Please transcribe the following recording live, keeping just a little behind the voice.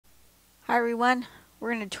Hi everyone,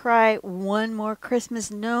 we're going to try one more Christmas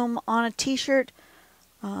gnome on a t-shirt.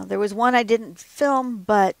 There was one I didn't film,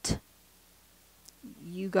 but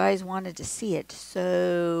you guys wanted to see it,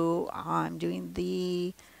 so I'm doing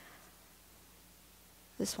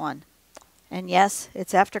this one. And yes,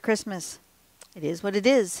 it's after Christmas. It is what it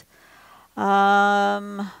is.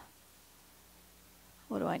 What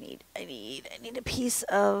do I need? I need a piece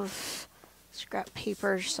of scrap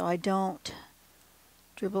paper so I don't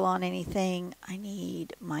dribble on anything. I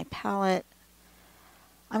need my palette.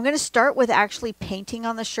 I'm going to start with actually painting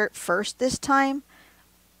on the shirt first this time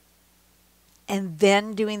and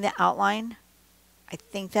then doing the outline. I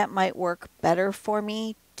think that might work better for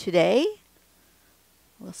me today.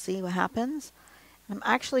 We'll see what happens. I'm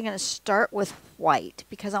actually going to start with white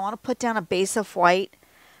because I want to put down a base of white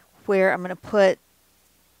where I'm going to put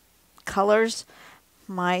colors.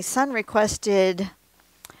 My son requested,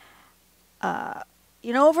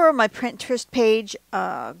 over on my Pinterest page,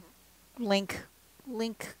 link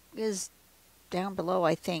is down below,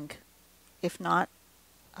 I think. If not,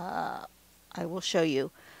 I will show you.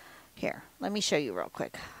 Here, let me show you real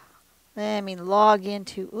quick. Let me log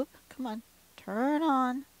into, come on, turn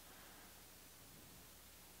on.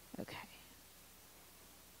 Okay.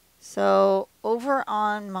 So over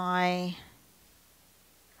on my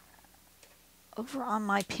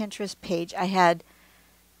Pinterest page, I had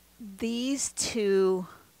these two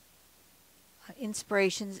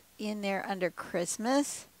inspirations in there under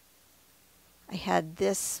Christmas. I had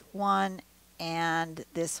this one and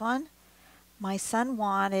this one. My son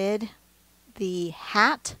wanted the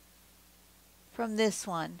hat from this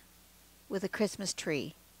one with a Christmas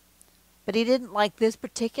tree. But he didn't like this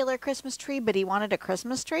particular Christmas tree, but he wanted a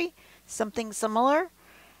Christmas tree, something similar.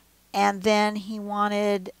 And then he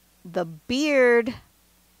wanted the beard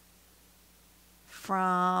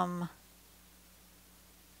from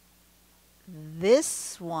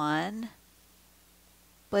this one,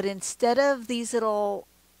 but instead of these little,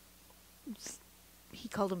 he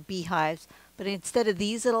called them beehives, but instead of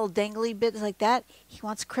these little dangly bits like that, he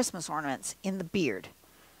wants Christmas ornaments in the beard.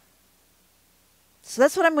 So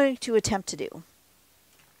that's what I'm going to attempt to do.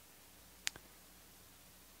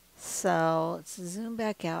 So let's zoom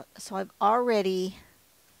back out. So I've already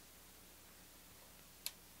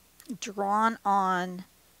drawn on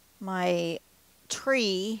my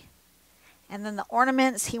tree, and then the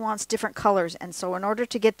ornaments, he wants different colors. And so in order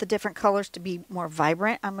to get the different colors to be more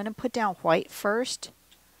vibrant, I'm going to put down white first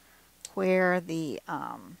where the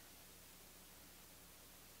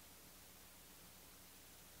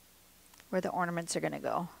ornaments are going to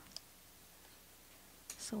go.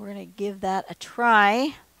 So we're going to give that a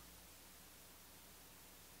try.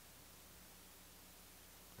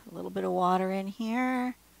 Put a little bit of water in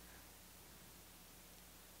here.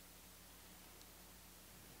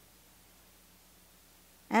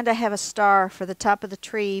 And I have a star for the top of the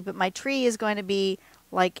tree, but my tree is going to be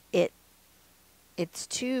like it's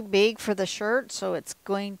too big for the shirt, so it's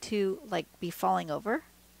going to be falling over.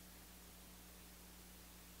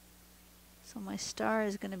 So my star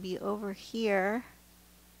is going to be over here.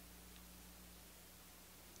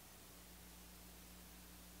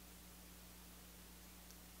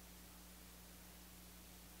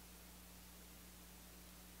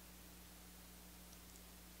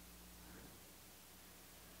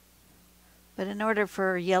 But in order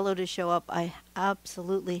for yellow to show up, I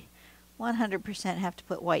absolutely 100% have to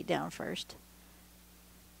put white down first.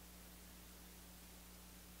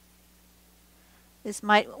 This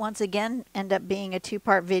might once again end up being a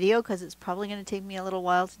two-part video because it's probably going to take me a little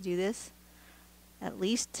while to do this. At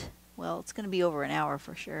least, well, it's going to be over an hour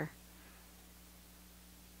for sure.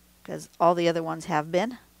 Because all the other ones have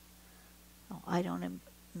been. Oh, I don't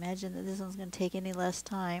imagine that this one's going to take any less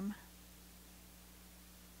time.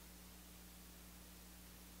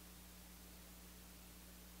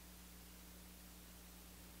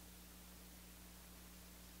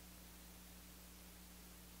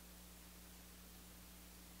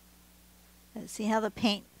 See how the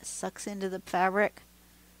paint sucks into the fabric?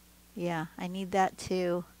 Yeah, I need that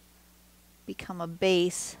to become a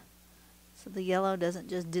base so the yellow doesn't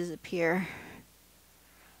just disappear.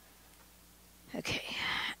 Okay,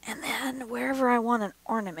 and then wherever I want an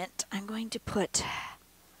ornament, I'm going to put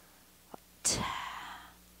what?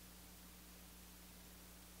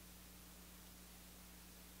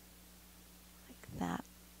 Like that.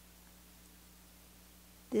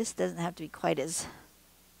 This doesn't have to be quite as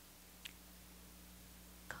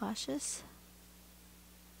cautious,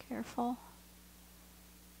 careful.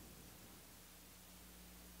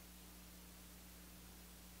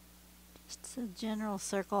 Just a general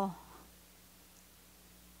circle.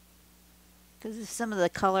 Because if some of the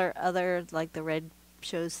color other, like the red,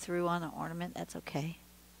 shows through on the ornament, that's okay.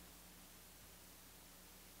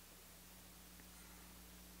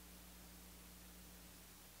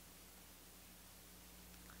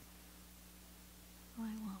 I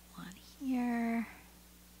want one here.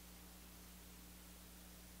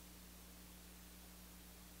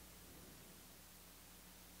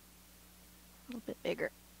 A little bit bigger.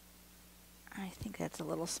 I think that's a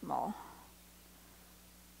little small.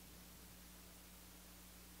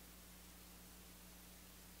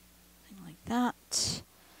 Something like that.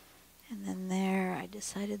 And then there, I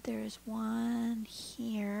decided there's one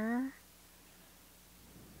here.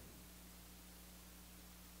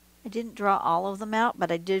 I didn't draw all of them out,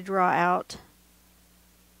 but I did draw out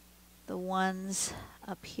the ones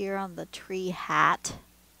up here on the tree hat.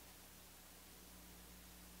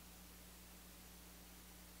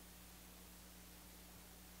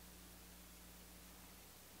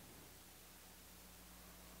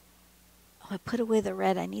 Oh, I put away the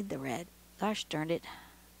red. I need the red. Gosh darn it.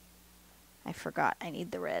 I forgot I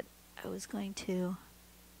need the red. I was going to...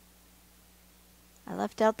 I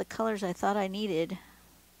left out the colors I thought I needed,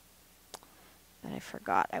 but I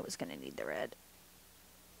forgot I was going to need the red.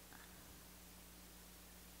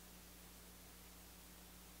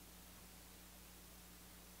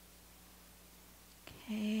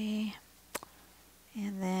 Okay.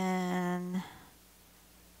 And then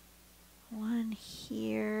one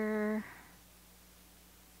here.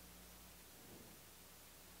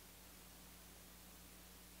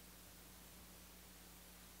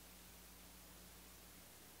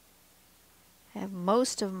 I have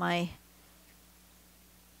most of my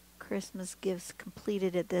Christmas gifts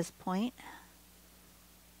completed at this point.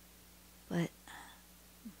 But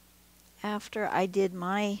after I did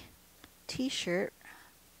my t-shirt,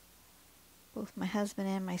 both my husband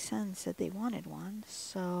and my son said they wanted one.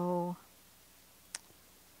 So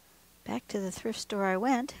back to the thrift store I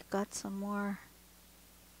went, got some more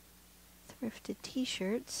thrifted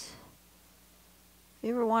t-shirts. If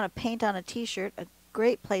you ever want to paint on a t-shirt, a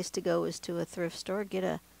great place to go is to a thrift store. Get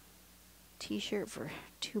a t-shirt for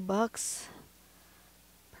 $2.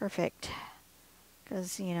 Perfect.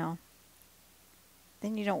 Because, you know,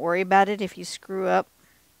 then you don't worry about it if you screw up.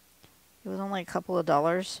 It was only a couple of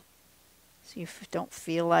dollars. So you don't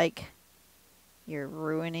feel like you're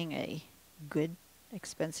ruining a good,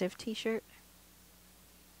 expensive t-shirt.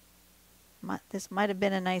 This might have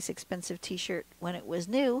been a nice, expensive t-shirt when it was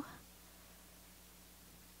new.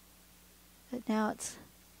 But now it's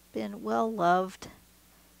been well loved.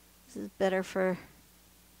 This is better for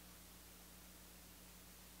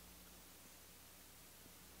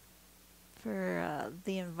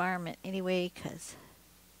the environment anyway, because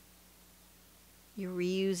you're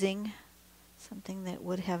reusing something that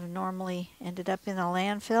would have normally ended up in a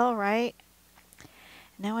landfill, right?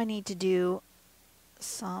 Now I need to do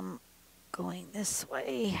some going this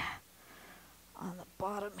way on the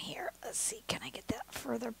bottom here. Let's see, can I get that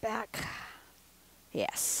further back?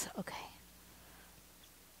 Yes, okay.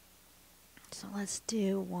 So let's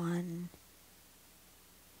do one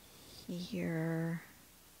here.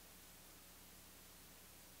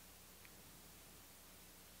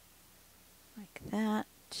 Like that.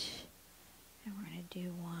 And we're going to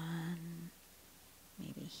do one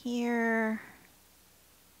maybe here.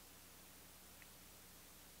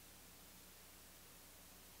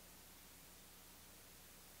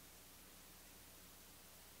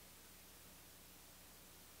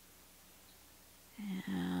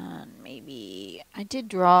 And maybe I did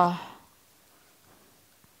draw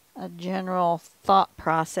a general thought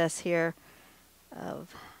process here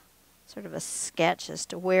of sort of a sketch as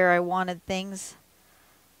to where I wanted things.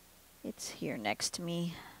 It's here next to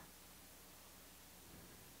me.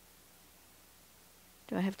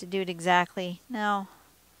 Do I have to do it exactly? No.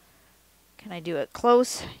 Can I do it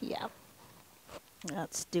close? Yeah.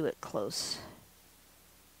 Let's do it close.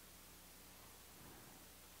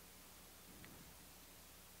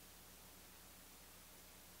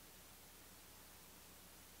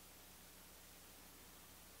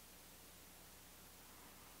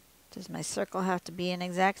 Does my circle have to be an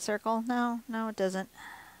exact circle? No, no it doesn't.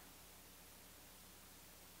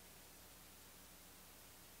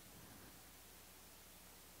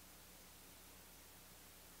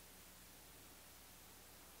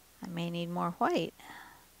 I may need more white.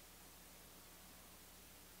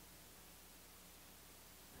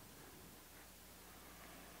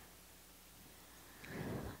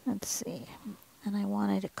 Let's see. And I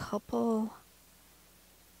wanted a couple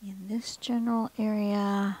in this general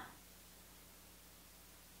area.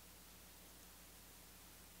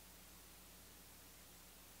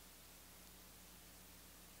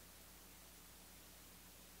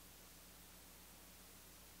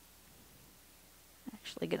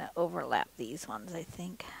 actually going to overlap these ones, I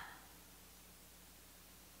think.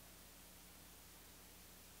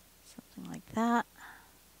 Something like that.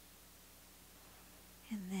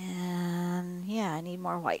 And then, yeah, I need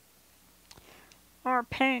more white. More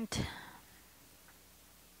paint.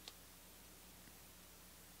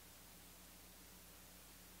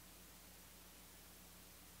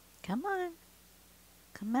 Come on.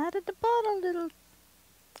 Come out of the bottle, little.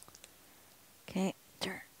 Okay,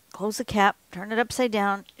 close the cap, turn it upside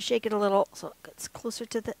down, shake it a little so it gets closer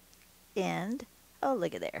to the end. Oh,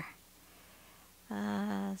 look at there.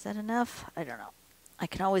 Is that enough? I don't know. I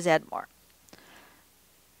can always add more.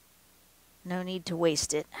 No need to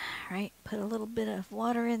waste it, right? Put a little bit of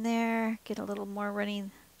water in there, get a little more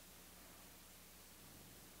running.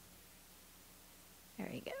 There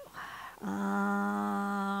you go.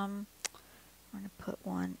 I'm going to put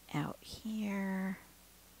one out here.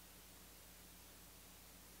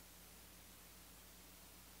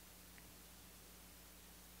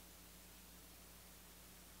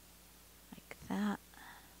 Like that.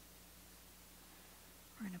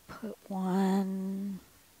 We're going to put one.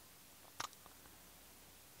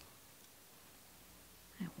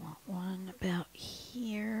 I want one about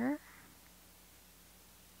here.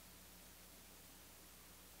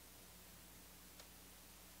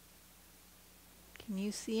 Can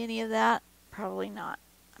you see any of that? Probably not.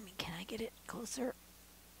 I mean, can I get it closer?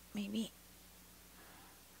 Maybe.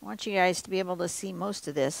 I want you guys to be able to see most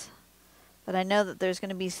of this. But I know that there's going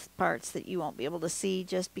to be parts that you won't be able to see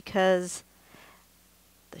just because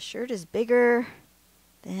the shirt is bigger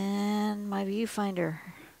than my viewfinder.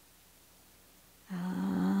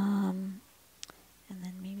 And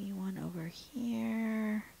then maybe one over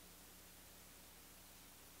here.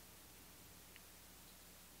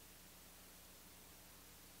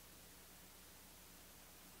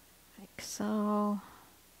 Like so.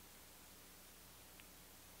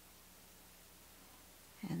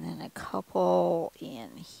 And then a couple in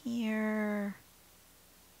here.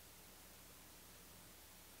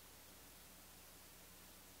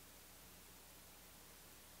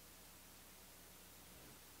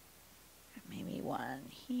 Maybe one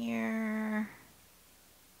here.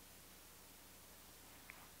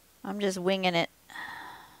 I'm just winging it.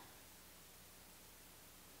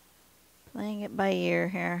 Playing it by ear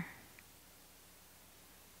here.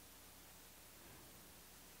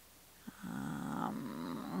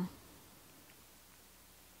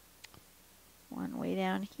 One way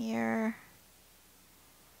down here.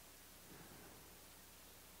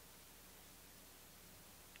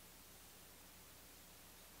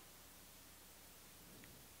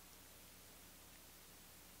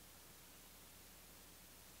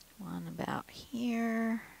 One about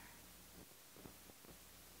here.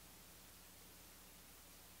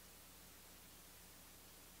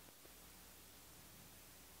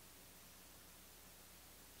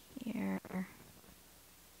 Here. A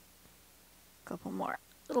couple more.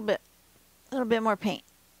 A little bit more paint.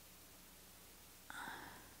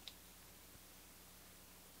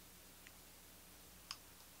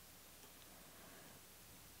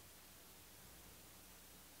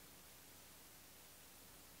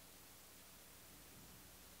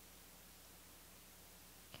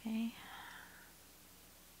 Okay.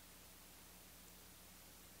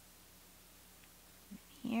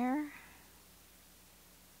 Here.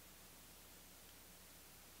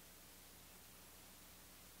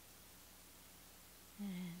 And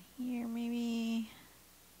here maybe.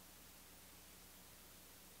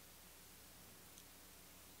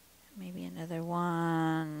 Maybe another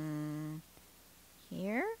one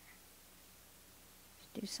here. Let's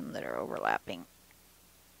do some that are overlapping.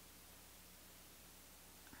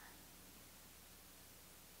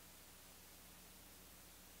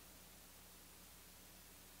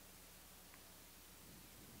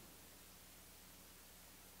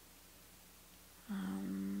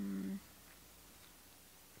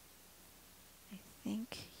 I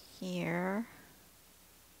think here.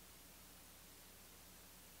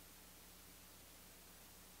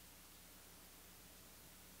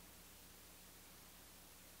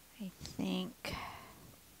 I think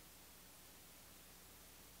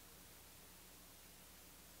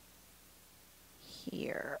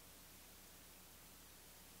here.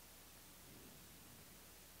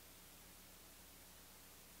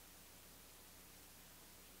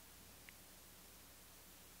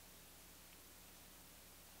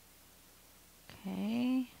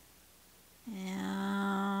 Okay.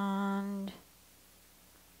 And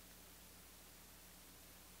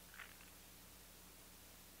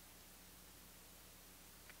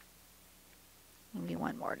maybe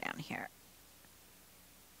one more down here.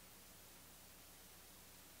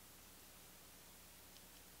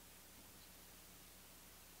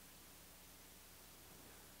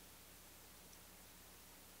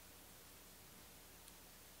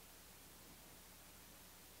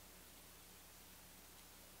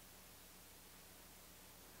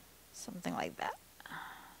 Something like that.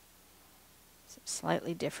 Some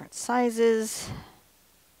slightly different sizes.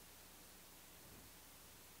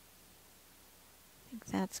 I think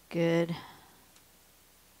that's good.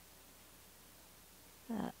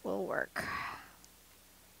 That will work.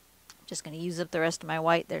 I'm just going to use up the rest of my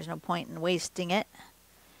white. There's no point in wasting it.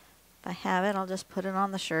 If I have it, I'll just put it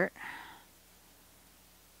on the shirt.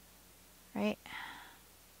 Right?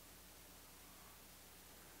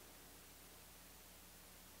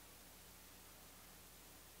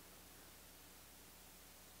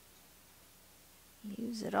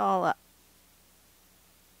 Use it all up.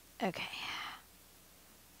 Okay.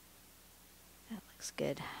 That looks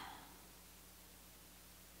good.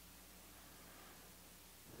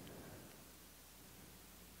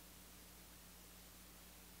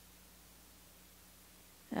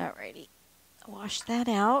 Alrighty. Wash that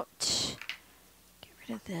out. Get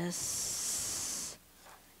rid of this.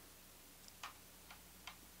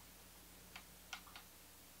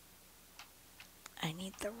 I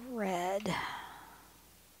need the red,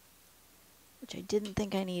 which I didn't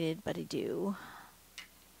think I needed, but I do.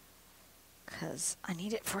 Because I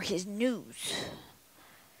need it for his nose.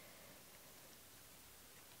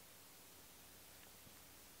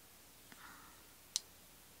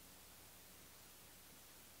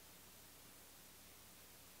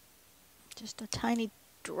 Just a tiny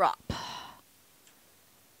drop.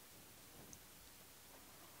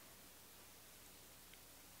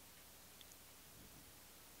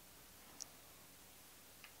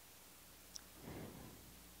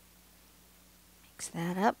 Mix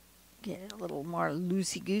that up. Get it a little more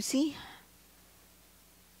loosey-goosey.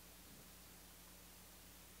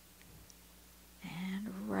 And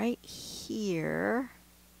right here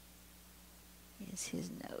is his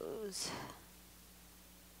nose.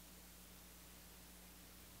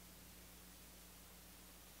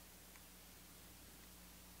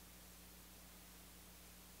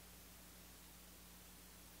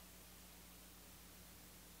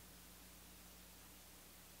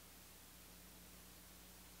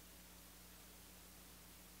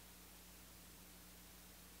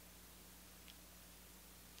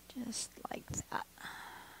 Just like that.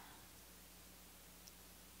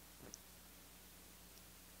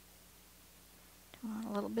 Do you want a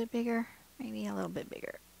little bit bigger? Maybe a little bit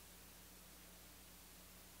bigger.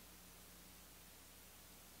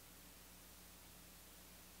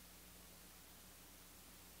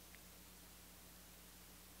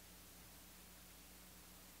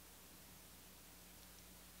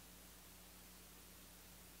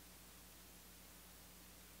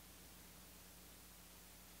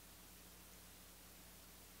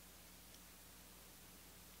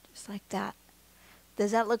 Just like that.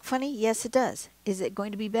 Does that look funny? Yes, it does. Is it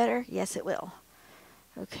going to be better? Yes, it will.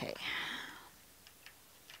 Okay.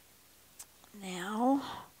 Now,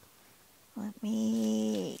 let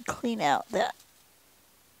me clean out that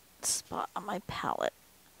spot on my palette.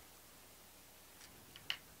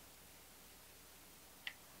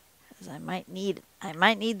 Because I might need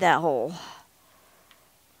that hole.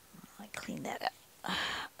 I clean that up.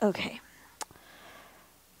 Okay.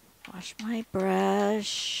 Wash my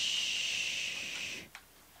brush.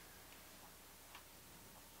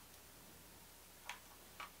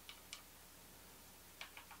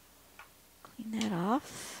 Clean that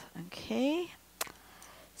off. Okay.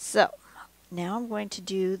 So, now I'm going to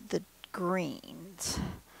do the greens.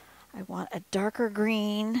 I want a darker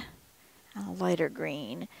green and a lighter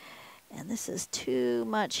green. And this is too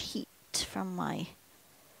much heat from my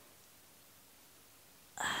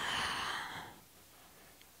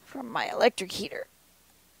electric heater.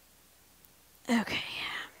 Okay.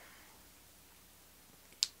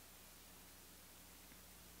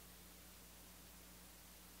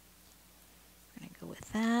 We're going to go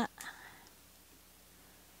with that.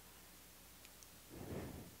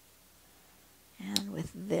 And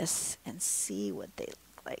with this and see what they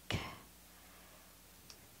look like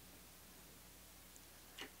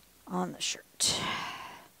on the shirt.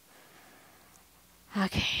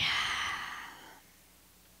 Okay.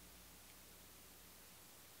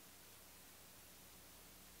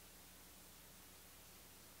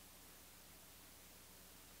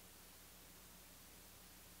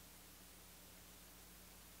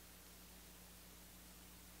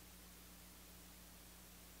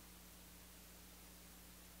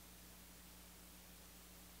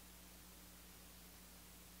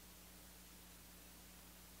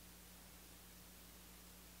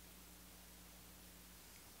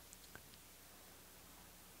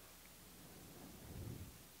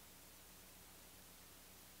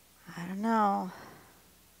 I don't know.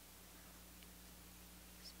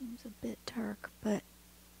 Seems a bit dark, but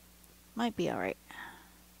might be all right.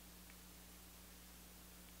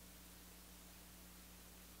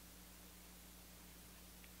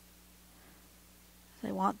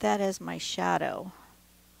 I want that as my shadow.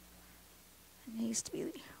 It needs to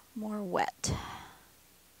be more wet.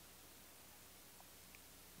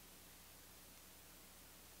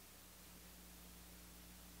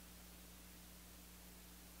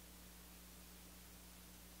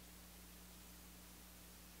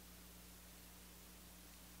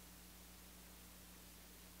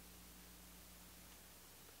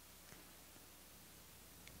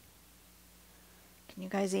 Can you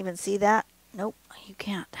guys even see that? Nope, you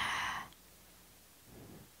can't.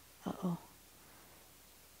 Uh-oh.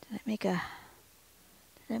 Did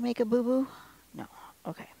I make a boo-boo? No.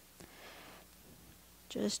 Okay.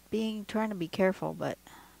 Just trying to be careful, but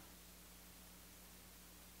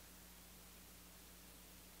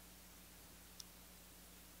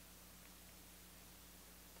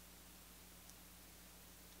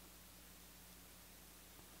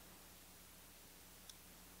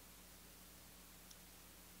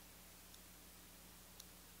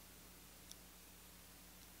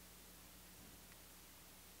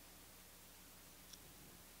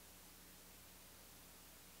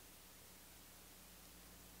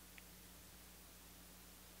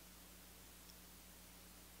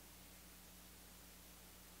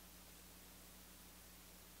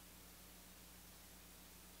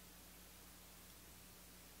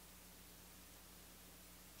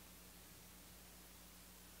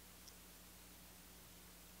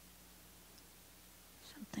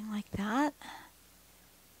something like that.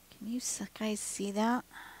 Can you guys see that?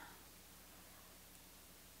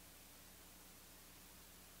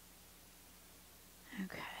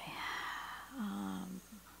 Okay. I'm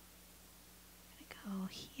gonna go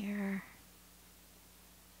here.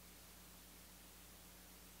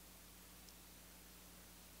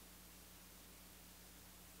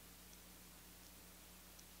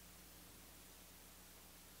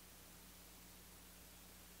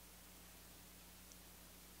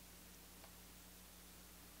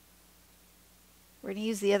 We're going to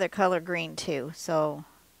use the other color green too, so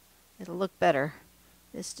it'll look better.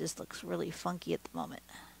 This just looks really funky at the moment.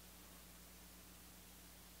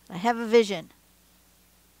 I have a vision.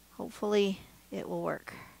 Hopefully it will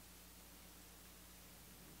work.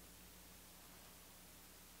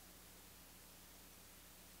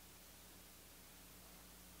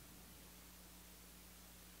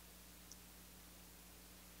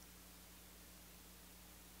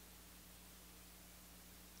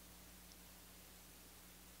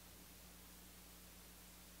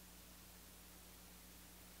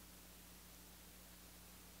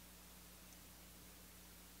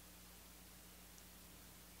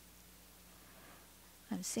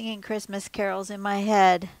 I'm singing Christmas carols in my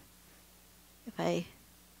head. If I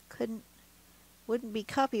wouldn't be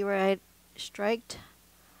copyright striked,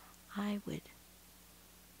 I would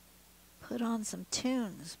put on some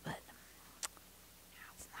tunes, but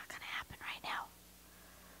it's not going to happen right now.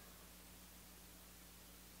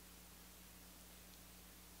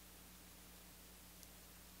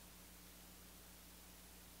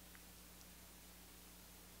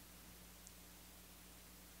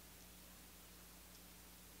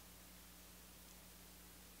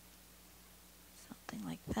 Something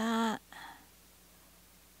like that.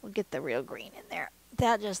 We'll get the real green in there.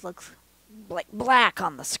 That just looks like black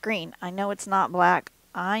on the screen. I know it's not black.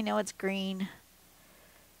 I know it's green.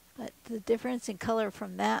 But the difference in color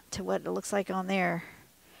from that to what it looks like on there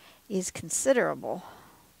is considerable.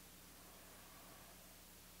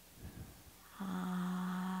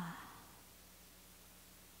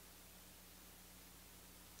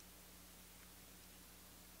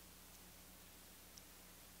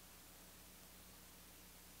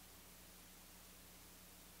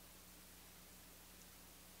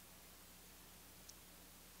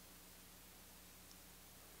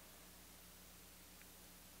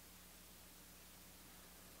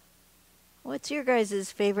 What's your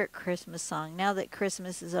guys' favorite Christmas song now that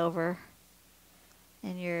Christmas is over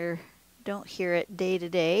and you don't hear it day to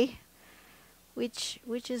day? Which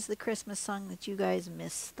is the Christmas song that you guys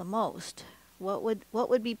miss the most? What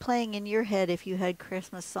would be playing in your head if you had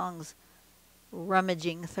Christmas songs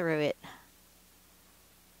rummaging through it?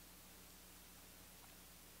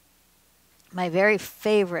 My very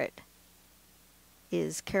favorite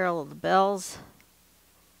is Carol of the Bells.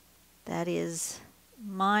 That is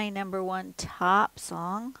my #1 top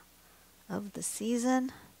song of the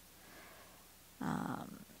season.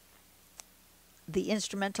 The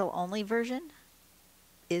instrumental only version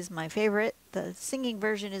is my favorite. The singing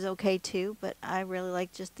version is okay too, but I really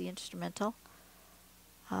like just the instrumental.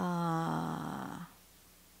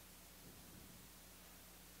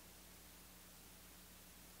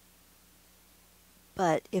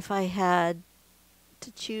 But if I had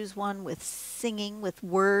to choose one with singing, with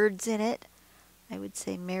words in it, I would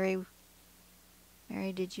say Mary,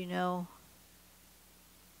 did you know?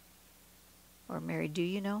 Or Mary, do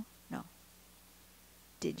you know? No.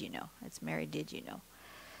 Did you know? It's Mary, did you know?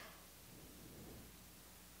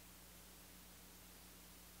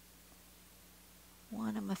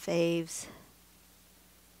 One of my faves.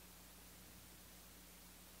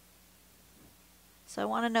 So I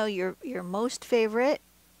want to know your most favorite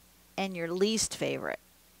and your least favorite.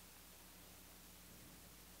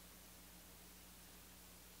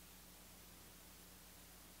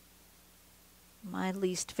 My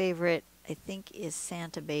least favorite, I think, is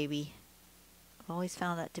Santa Baby. I've always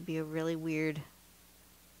found that to be a really weird.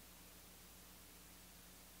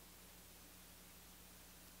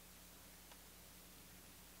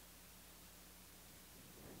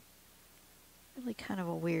 Really kind of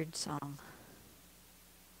a weird song.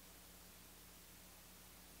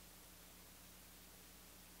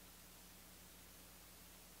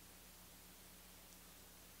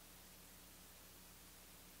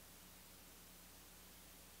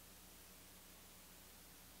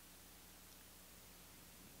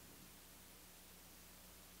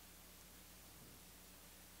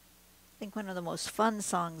 I think one of the most fun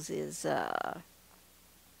songs is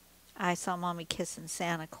I Saw Mommy Kissing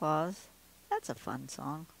Santa Claus. That's a fun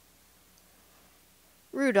song.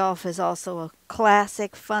 Rudolph is also a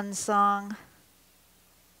classic fun song.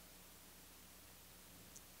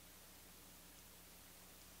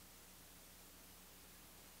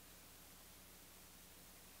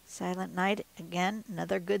 Silent Night, again,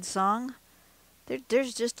 another good song.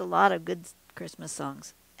 There's just a lot of good Christmas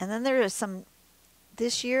songs. And then there are some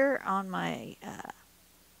this year on my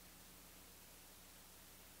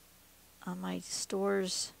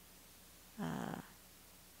store's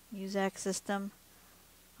Muzak system.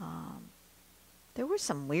 There were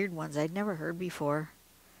some weird ones I'd never heard before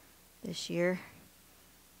this year.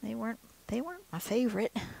 They weren't my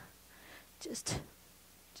favorite. Just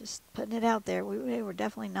putting it out there. They were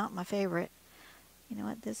definitely not my favorite. You know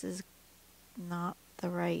what? This is not the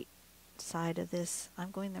right side of this. I'm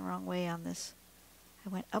going the wrong way on this. I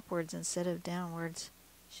went upwards instead of downwards.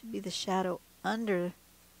 Should be the shadow under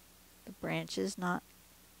the branches, not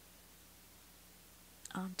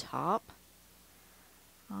on top.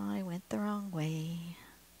 I went the wrong way.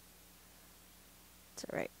 It's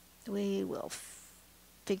alright. We will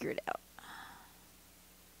figure it out.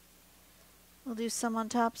 We'll do some on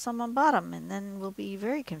top, some on bottom, and then we'll be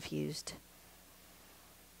very confused.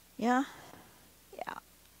 Yeah? Yeah.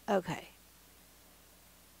 Okay.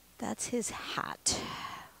 That's his hat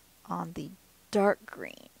on the dark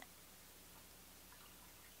green.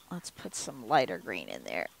 Let's put some lighter green in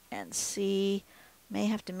there and see. May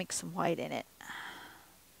have to mix some white in it.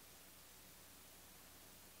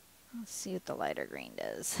 Let's see what the lighter green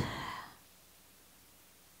does.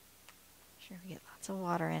 Sure, we get lots of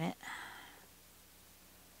water in it.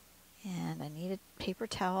 And I need a paper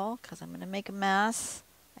towel because I'm going to make a mess.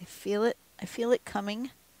 I feel it. I feel it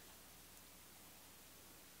coming.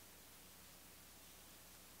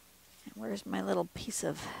 And where's my little piece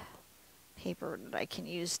of paper that I can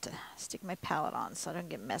use to stick my palette on so I don't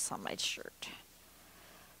get mess on my shirt?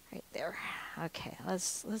 Right there. Okay,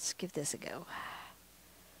 let's give this a go.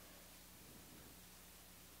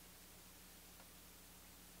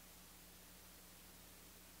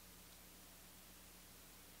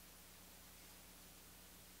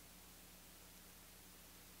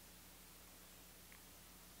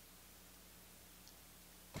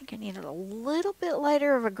 I think I need it a little bit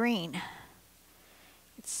lighter of a green.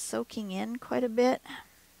 It's soaking in quite a bit.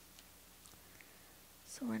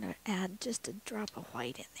 So we're going to add just a drop of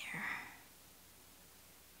white in there.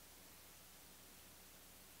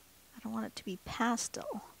 I don't want it to be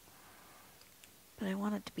pastel, but I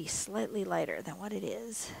want it to be slightly lighter than what it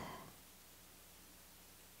is.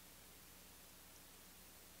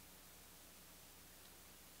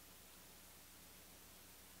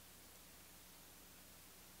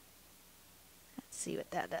 Let's see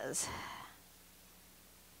what that does.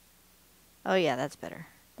 Oh yeah, that's better.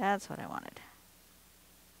 That's what I wanted.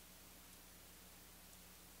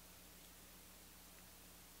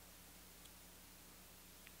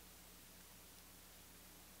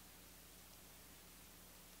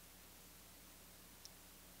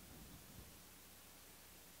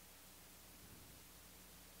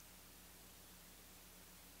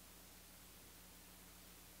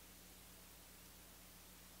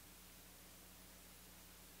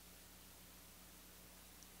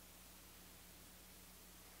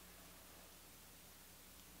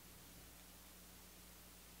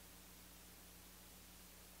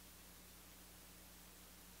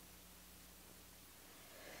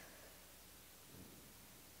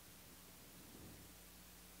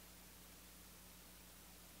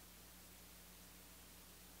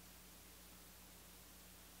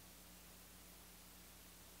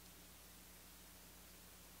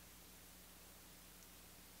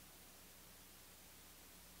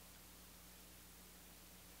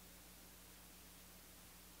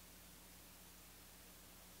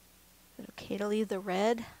 Okay to leave the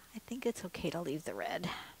red? I think it's okay to leave the red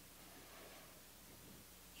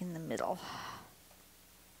in the middle.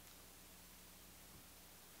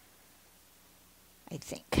 I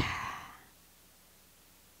think.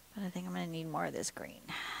 But I think I'm going to need more of this green.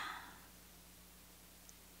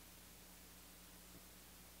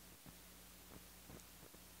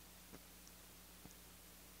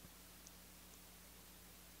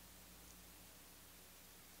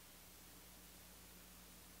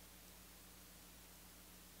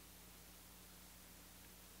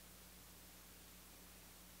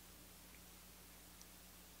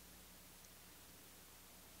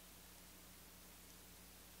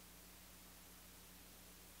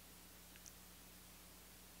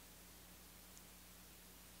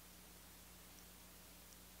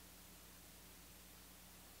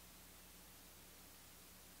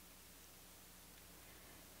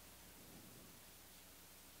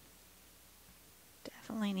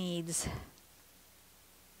 Definitely needs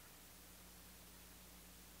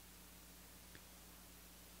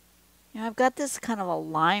I've got this kind of a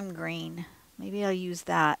lime green. Maybe I'll use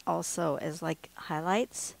that also as like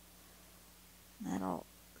highlights. That'll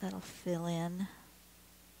fill in.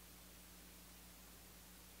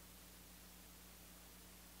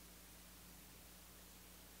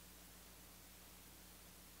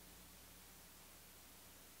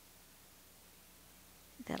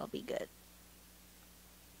 That'll be good.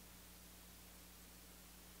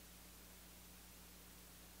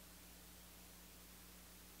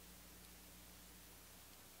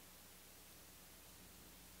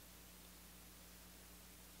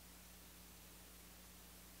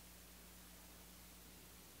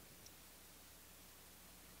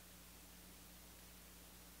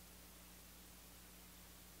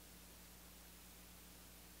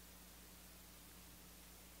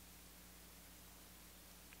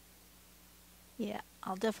 Yeah,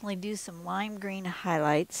 I'll definitely do some lime green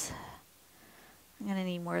highlights. I'm going to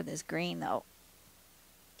need more of this green though.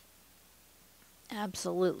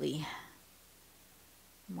 Absolutely.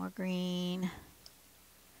 More green.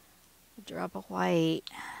 A drop of white.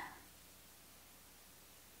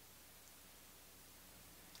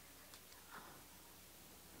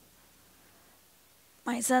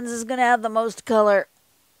 My son's is going to have the most color.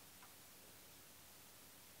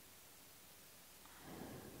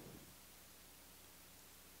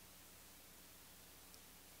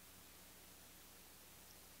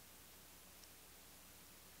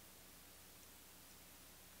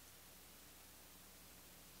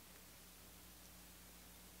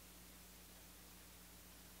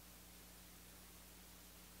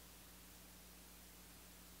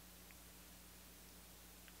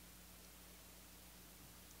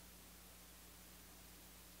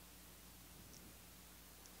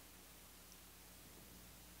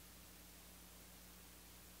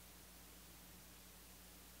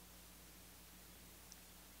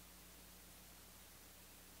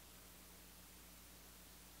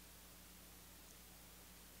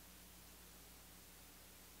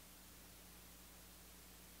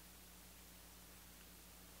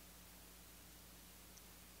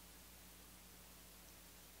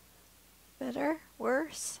 Better?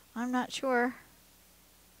 Worse? I'm not sure.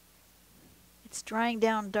 It's drying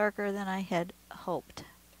down darker than I had hoped.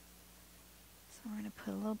 So we're going to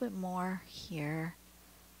put a little bit more here.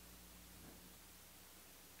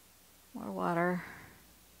 More water.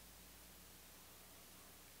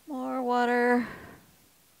 More water.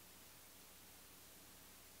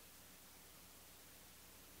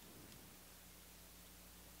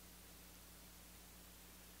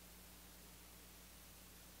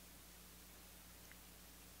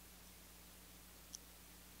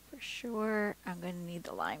 For sure, I'm going to need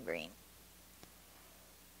the lime green.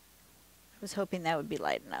 I was hoping that would be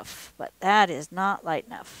light enough, but that is not light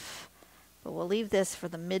enough. But we'll leave this for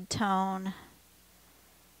the mid-tone.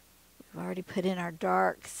 We've already put in our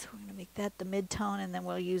darks. We're going to make that the mid-tone, and then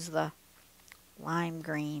we'll use the lime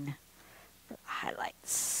green for the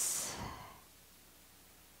highlights.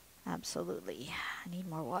 Absolutely. I need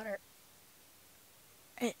more water.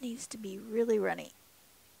 It needs to be really runny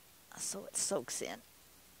so it soaks in.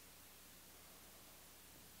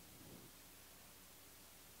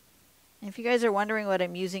 And if you guys are wondering what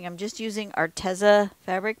I'm just using Arteza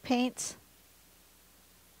fabric paints.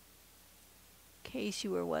 In case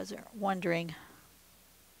you were wondering.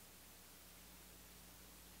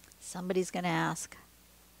 Somebody's going to ask.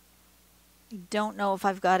 I don't know if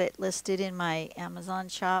I've got it listed in my Amazon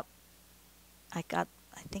shop. I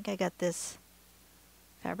think I got this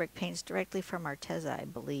fabric paints directly from Arteza, I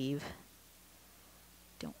believe.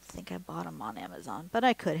 Don't think I bought them on Amazon, but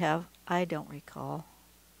I could have. I don't recall.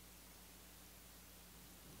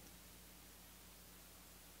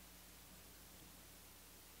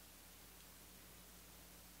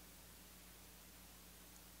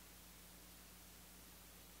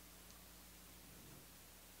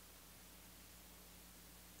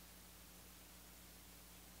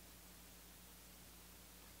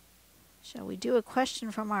 Shall we do a question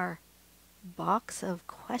from our box of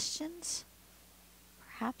questions?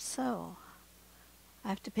 Perhaps so. I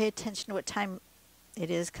have to pay attention to what time it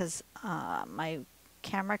is because my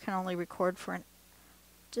camera can only record for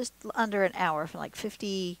just under an hour, for like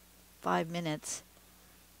 55 minutes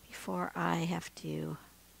before I have to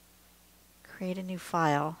create a new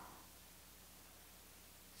file.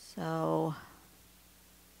 So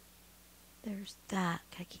there's that.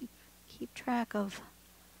 I keep track of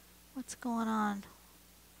what's going on.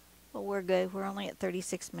 But we're good. We're only at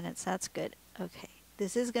 36 minutes. That's good. Okay.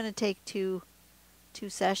 This is going to take two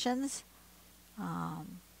sessions.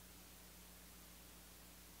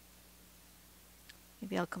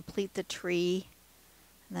 Maybe I'll complete the tree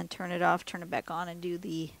and then turn it off, turn it back on, and do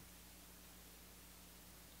the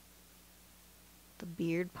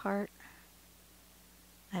beard part.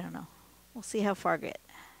 I don't know. We'll see how far I get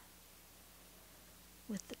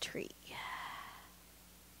with the tree.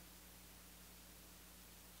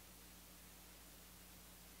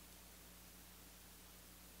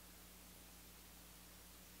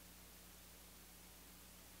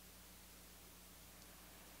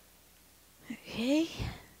 Okay.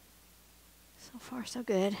 So far, so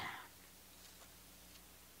good.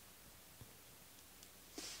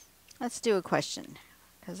 Let's do a question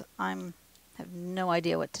because I have no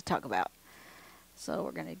idea what to talk about. So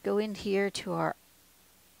we're going to go in here to our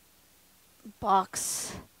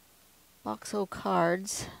box of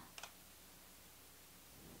cards.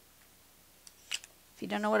 If you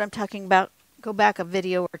don't know what I'm talking about, go back a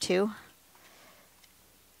video or two.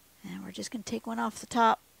 And we're just going to take one off the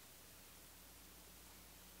top.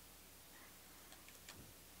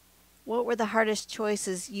 What were the hardest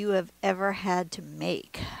choices you have ever had to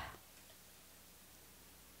make?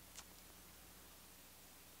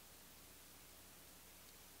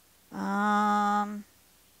 I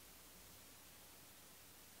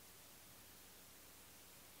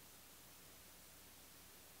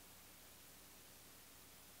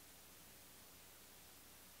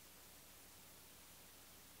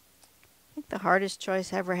think the hardest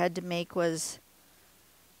choice I ever had to make was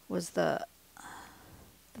the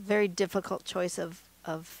very difficult choice of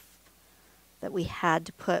that we had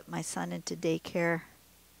to put my son into daycare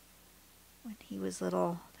when he was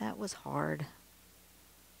little. That was hard.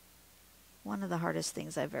 One of the hardest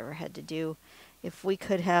things I've ever had to do. If we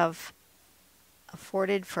could have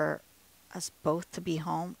afforded for us both to be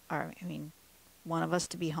home, or I mean, one of us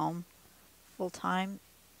to be home full time,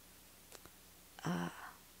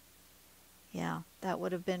 yeah, that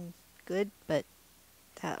would have been good, but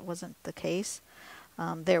that wasn't the case.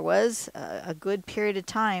 There was a good period of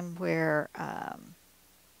time where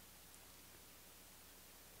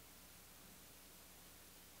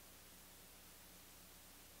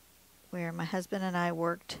my husband and I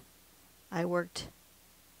worked. I worked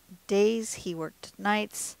days, he worked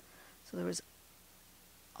nights, so there was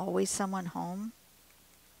always someone home.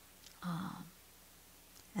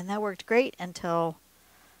 And that worked great until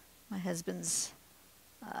my husband's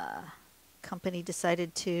company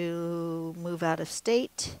decided to move out of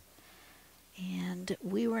state, and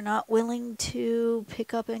we were not willing to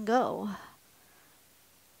pick up and go.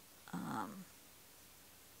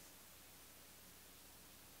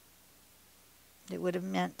 It would have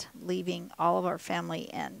meant leaving all of our family,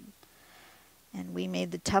 and we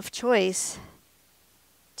made the tough choice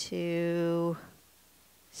to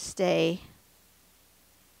stay.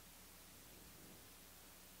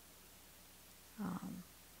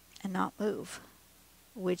 And not move,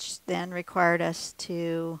 which then required us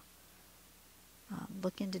to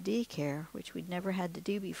look into daycare, which we'd never had to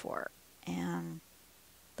do before. And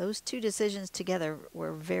those two decisions together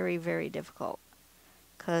were very, very difficult,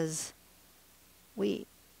 because we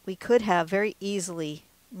could have very easily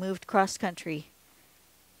moved cross country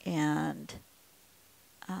and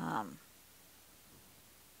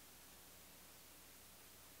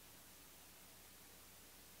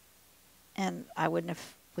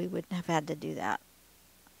we wouldn't have had to do that.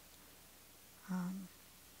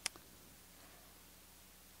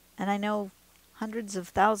 And I know hundreds of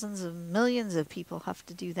thousands of millions of people have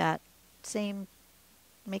to do that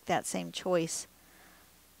make that same choice.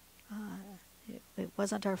 It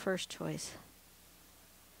wasn't our first choice,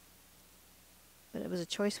 but it was a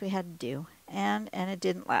choice we had to do, and it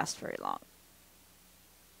didn't last very long.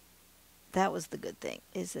 That was the good thing,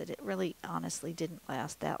 is that it really honestly didn't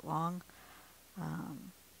last that long.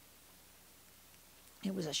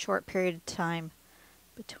 It was a short period of time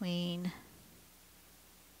between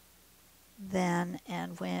then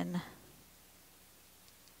and when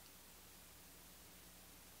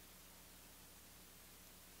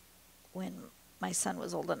my son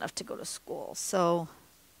was old enough to go to school. So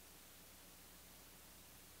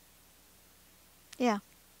Yeah.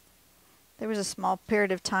 There was a small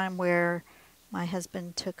period of time where my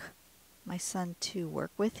husband took my son to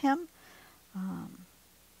work with him.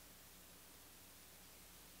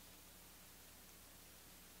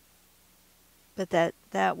 But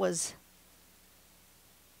that was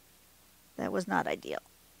not ideal.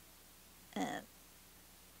 And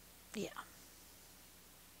yeah.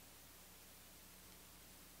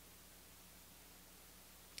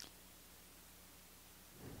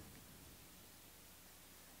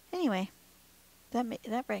 Anyway,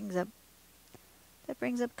 that brings up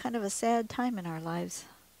kind of a sad time in our lives,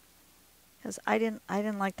 because I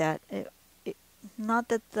didn't like that. It not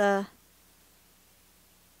that the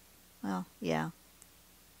well, yeah.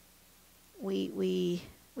 We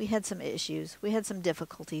had some issues. We had some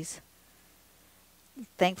difficulties.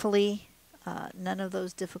 Thankfully, none of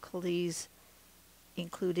those difficulties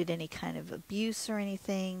included any kind of abuse or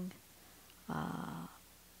anything.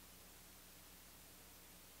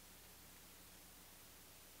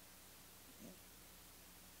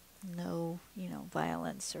 No,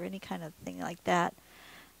 violence or any kind of thing like that.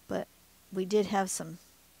 But we did have some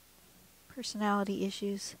personality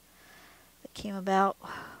issues that came about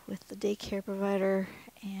with the daycare provider,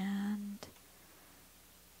 and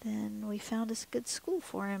then we found a good school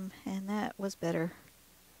for him, and that was better.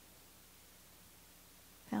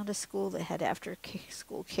 Found a school that had after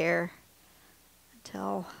school care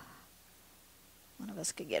until one of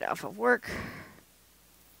us could get off of work.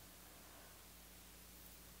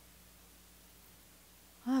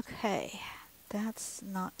 Okay, that's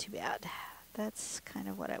not too bad. That's kind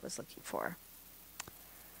of what I was looking for.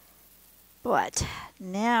 But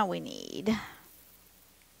now I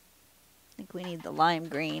think we need the lime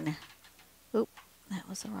green. Oop, that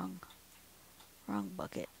was the wrong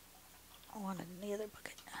bucket. I wanted the other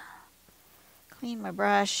bucket. Clean my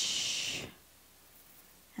brush.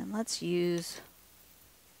 And let's use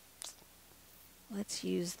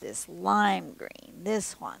this lime green.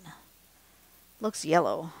 This one looks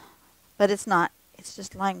yellow, but it's not. It's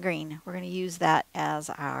just lime green. We're going to use that as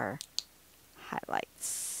our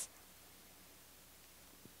highlights.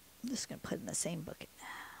 I'm just going to put it in the same bucket.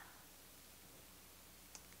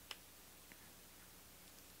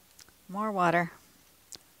 More water.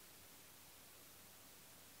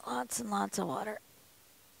 Lots and lots of water.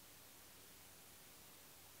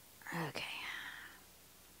 Okay.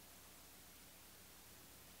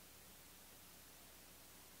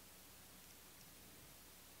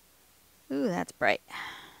 Ooh, that's bright.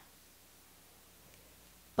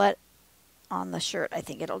 But on the shirt, I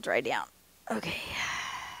think it'll dry down. Okay.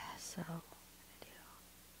 So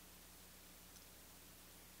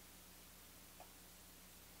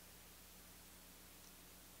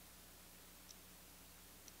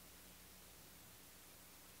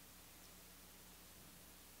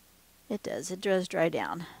it does. It does dry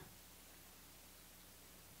down.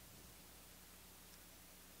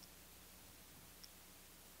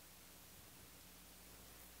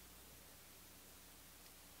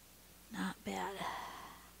 Not bad.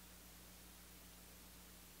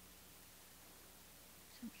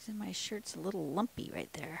 For some reason my shirt's a little lumpy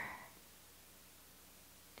right there.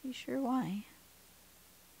 Too sure why.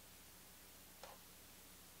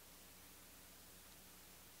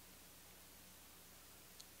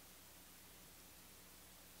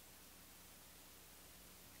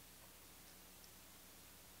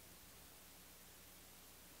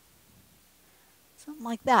 Something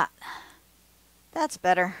like that. That's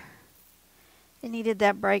better. It needed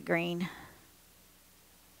that bright green.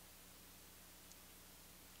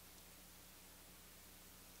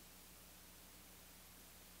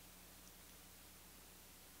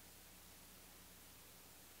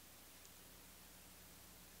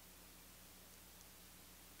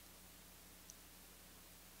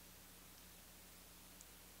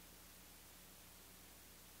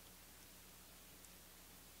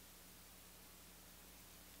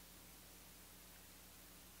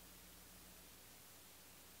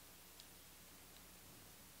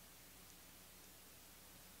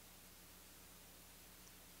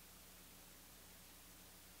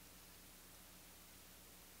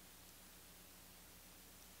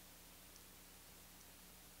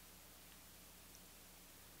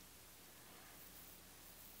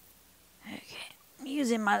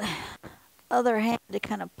 Using my other hand to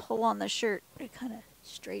kind of pull on the shirt to kind of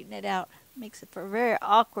straighten it out. Makes it for a very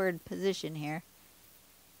awkward position here.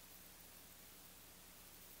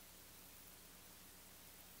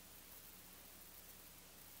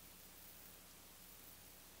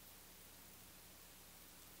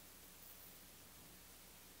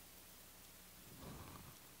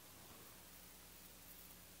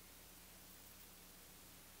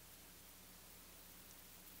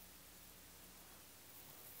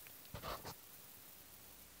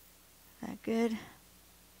 good?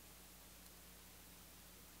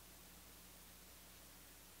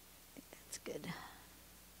 That's good.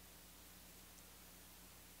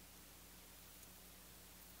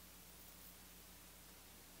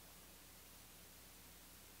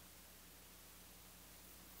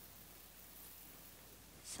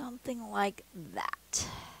 Something like that.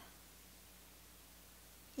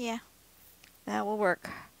 Yeah, that will work.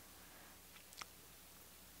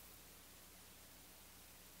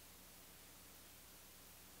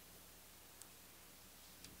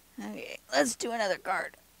 Okay, let's do another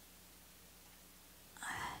card.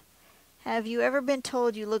 Have you ever been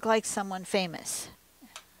told you look like someone famous?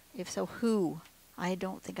 If so, who? I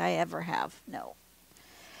don't think I ever have. No.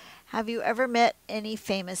 Have you ever met any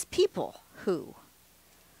famous people? Who?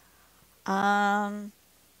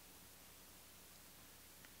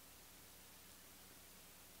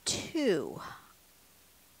 Two.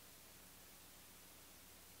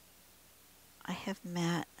 I have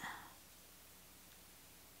met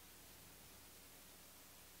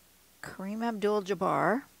Kareem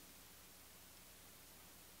Abdul-Jabbar,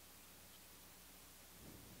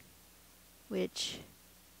 which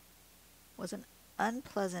was an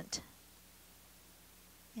unpleasant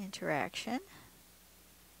interaction.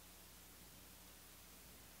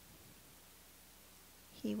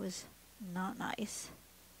 He was not nice.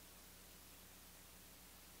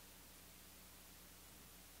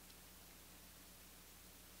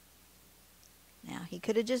 Now, he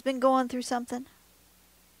could have just been going through something.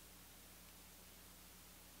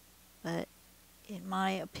 But in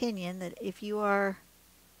my opinion, that if you are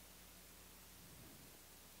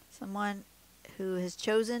someone who has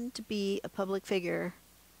chosen to be a public figure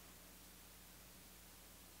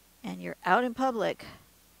and you're out in public,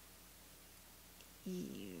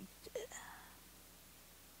 you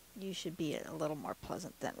should be a little more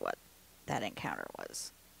pleasant than what that encounter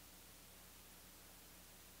was.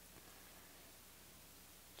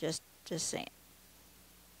 Just saying.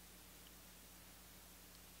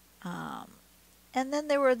 And then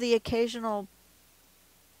there were the occasional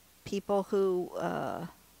people who,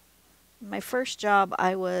 my first job,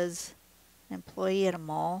 I was an employee at a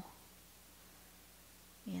mall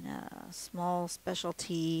in a small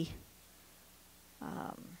specialty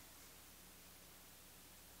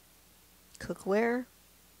cookware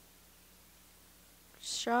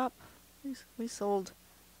shop. We sold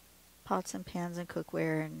pots and pans and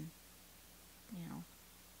cookware and,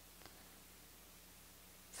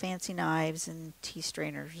 fancy knives and tea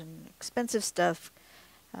strainers and expensive stuff,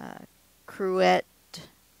 cruet,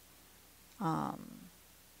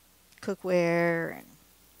 cookware, and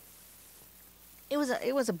it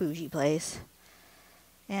was a bougie place,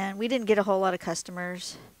 and we didn't get a whole lot of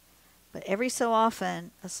customers, but every so often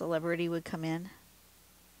a celebrity would come in,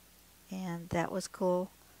 and that was cool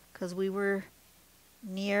because we were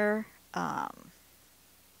near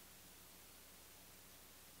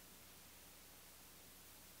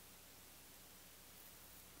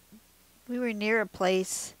a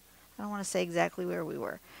place. I don't want to say exactly where we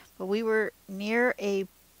were, but we were near a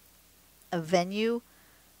venue.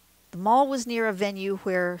 The mall was near a venue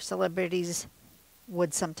where celebrities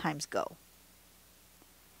would sometimes go.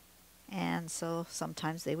 And so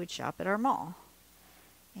sometimes they would shop at our mall.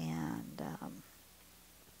 And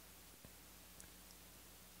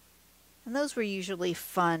those were usually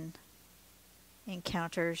fun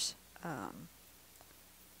encounters.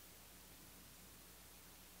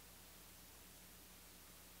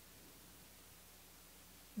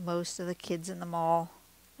 Most of the kids in the mall,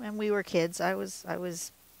 when we were kids, I was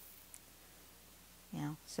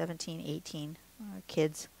 17, 18,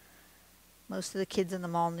 kids. Most of the kids in the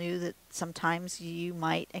mall knew that sometimes you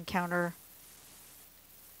might encounter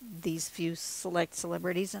these few select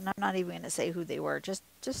celebrities, and I'm not even going to say who they were,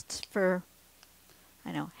 just for,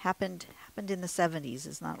 happened in the 70s.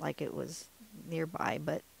 It's not like it was nearby,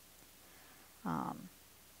 but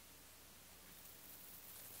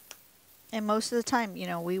and most of the time,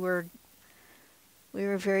 we were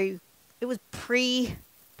very, it was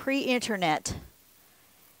pre-internet,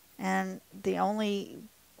 and the only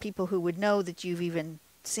people who would know that you've even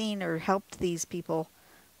seen or helped these people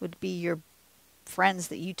would be your friends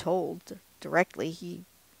that you told directly.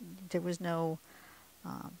 There was no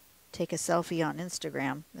take a selfie on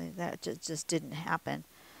Instagram. That just didn't happen.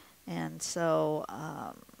 And so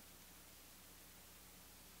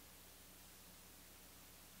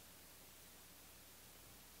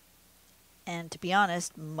and to be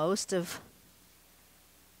honest, most of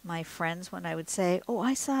my friends, when I would say, "Oh,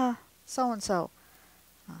 I saw so-and-so,"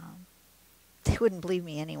 they wouldn't believe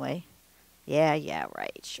me anyway. Yeah,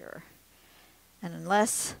 right, sure. And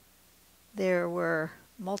unless there were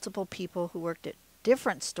multiple people who worked at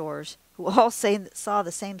different stores who all saw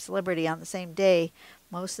the same celebrity on the same day,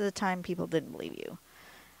 most of the time people didn't believe you.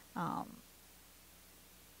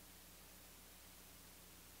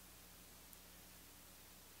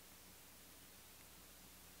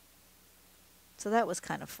 So that was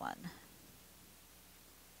kind of fun.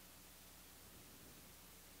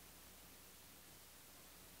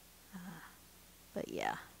 But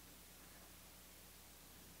yeah.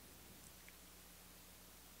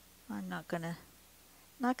 I'm not gonna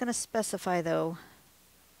specify though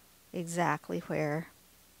exactly where,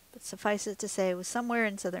 but suffice it to say it was somewhere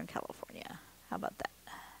in Southern California. How about that?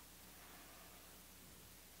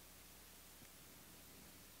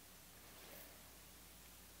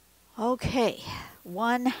 Okay,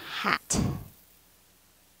 one hat.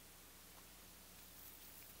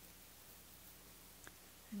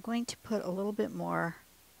 I'm going to put a little bit more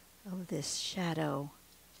of this shadow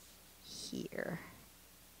here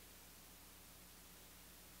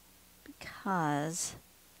because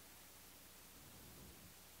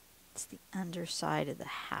it's the underside of the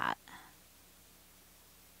hat.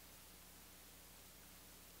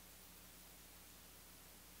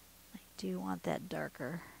 I do want that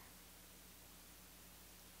darker.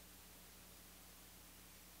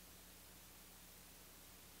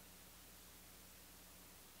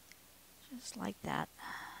 Just like that.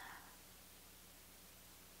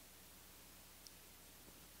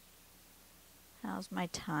 How's my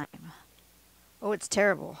time? Oh, it's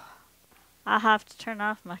terrible. I have to turn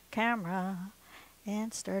off my camera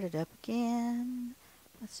and start it up again.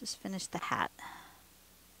 Let's just finish the hat.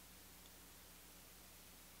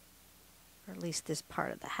 Or at least this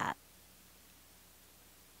part of the hat.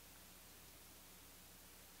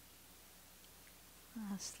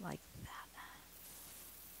 Just like that.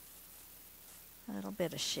 A little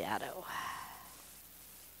bit of shadow.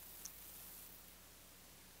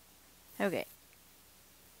 Okay.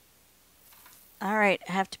 All right,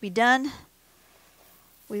 I have to be done.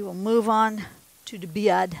 We will move on to the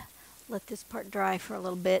beard. Let this part dry for a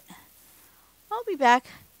little bit. I'll be back.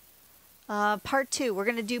 Part 2. We're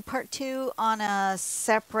going to do part 2 on a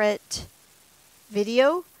separate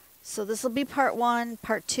video. So this will be part 1.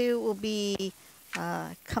 Part 2 will be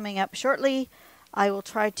coming up shortly. I will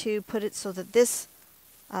try to put it so that this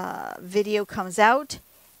video comes out,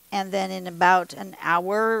 and then in about an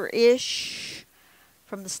hour-ish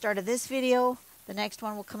from the start of this video, the next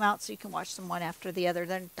one will come out so you can watch them one after the other.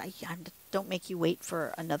 Then I don't make you wait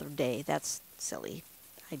for another day. That's silly.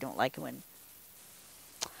 I don't like it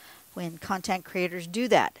when content creators do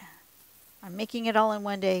that. I'm making it all in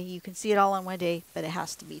one day. You can see it all in one day, but it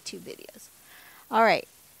has to be 2 videos. All right.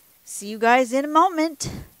 See you guys in a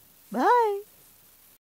moment. Bye.